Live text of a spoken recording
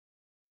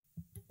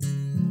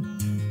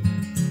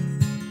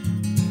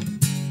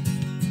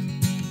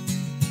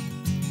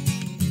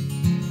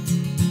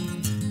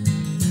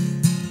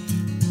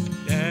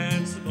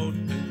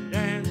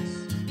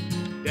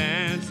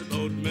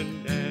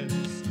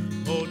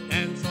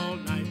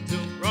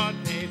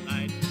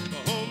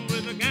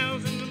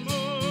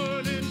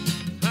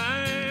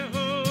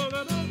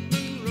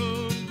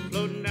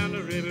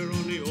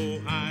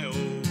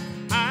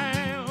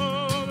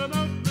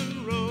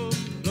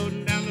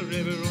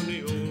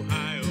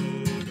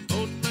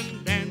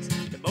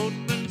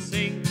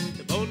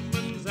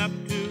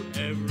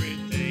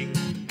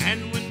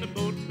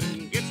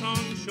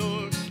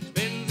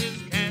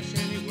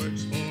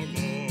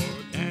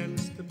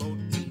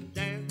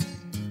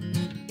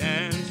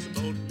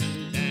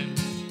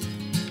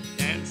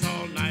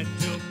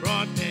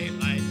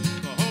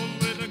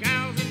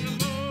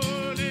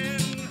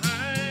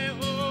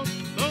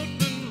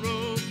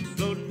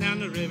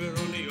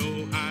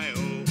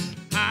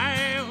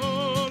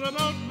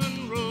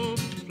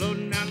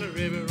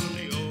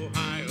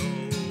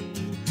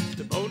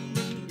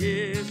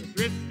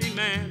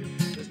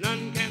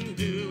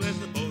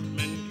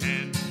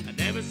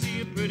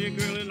see a pretty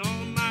girl in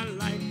all my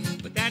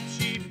life, but that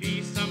she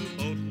be some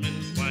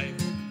boatman's wife.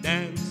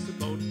 Dance, a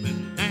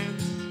boatman,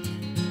 dance,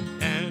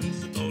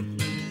 dance, a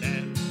boatman,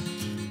 dance.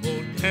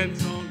 Oh,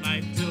 dance all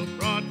night till